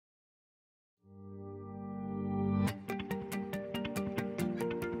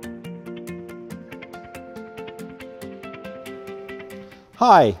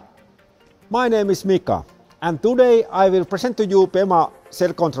Hi, my name is Mika, and today I will present to you PEMA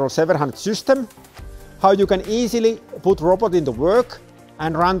CellControl 700 system, how you can easily put robot into work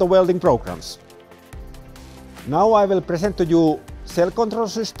and run the welding programs. Now I will present to you CellControl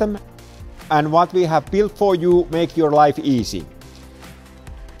system and what we have built for you make your life easy.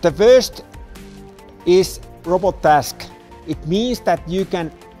 The first is robot task. It means that you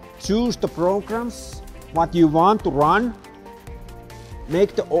can choose the programs what you want to run,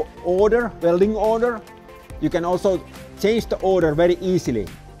 make the order, welding order. You can also change the order very easily,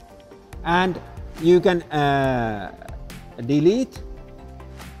 and you can delete.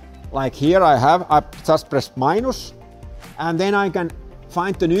 Like here I just pressed minus, and then I can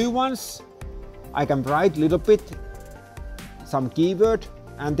find the new ones. I can write a little bit some keyword,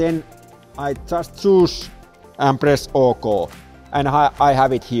 and then I just choose and press OK, and I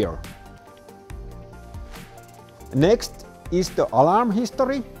have it here. Next is the alarm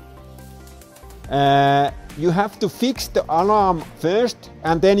history. You have to fix the alarm first,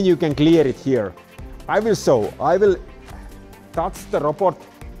 and then you can clear it here. I will show. I will touch the robot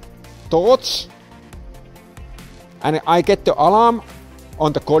torch, and I get the alarm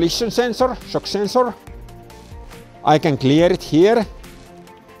on the collision sensor, shock sensor. I can clear it here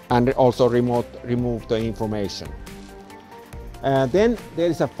and also remove the information. Then there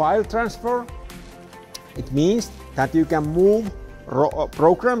is a file transfer. It means that you can move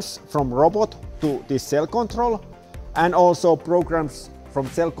programs from robot to this CellControl, and also programs from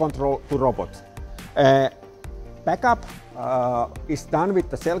CellControl to robot. Backup is done with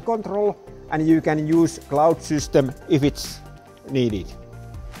the CellControl, and you can use cloud system if it's needed.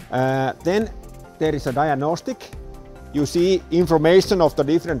 Then there is a diagnostic. You see information of the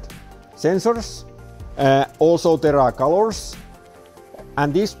different sensors. Also there are colors,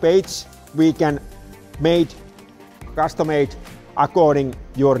 and this page we can custom made according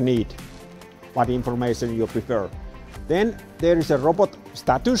your need, what information you prefer. Then there is a robot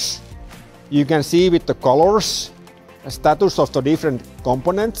status. You can see with the colors status of the different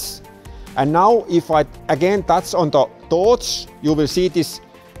components. And now if I again touch on the torch, you will see this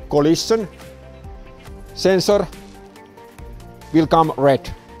collision sensor will come red.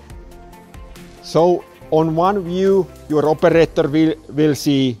 So on one view your operator will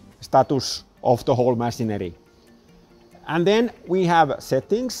see status of the whole machinery. And then we have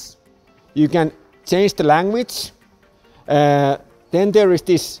settings. You can change the language. Then there is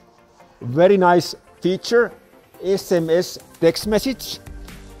this very nice feature, SMS text message.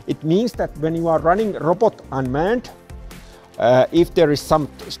 It means that when you are running robot unmanned, if there is some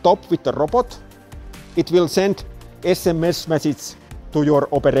stop with the robot, it will send SMS message to your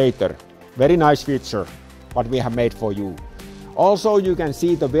operator. Very nice feature what we have made for you. Also you can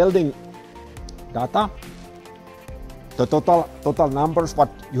see the welding data, the total numbers what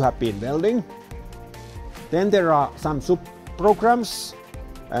you have been welding. Then there are some sub programs.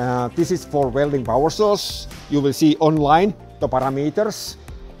 This is for welding power source. You will see online the parameters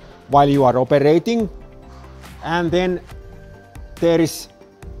while you are operating. And then there is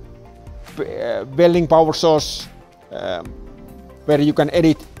welding power source where you can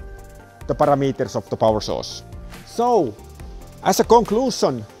edit the parameters of the power source. So as a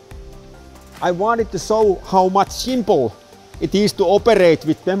conclusion, I wanted to show how much simple it is to operate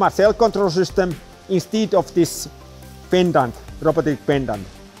with PEMA CellControl system instead of this pendant, robotic pendant.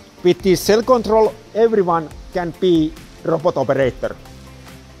 With this CellControl, everyone can be robot operator.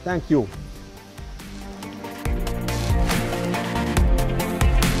 Thank you.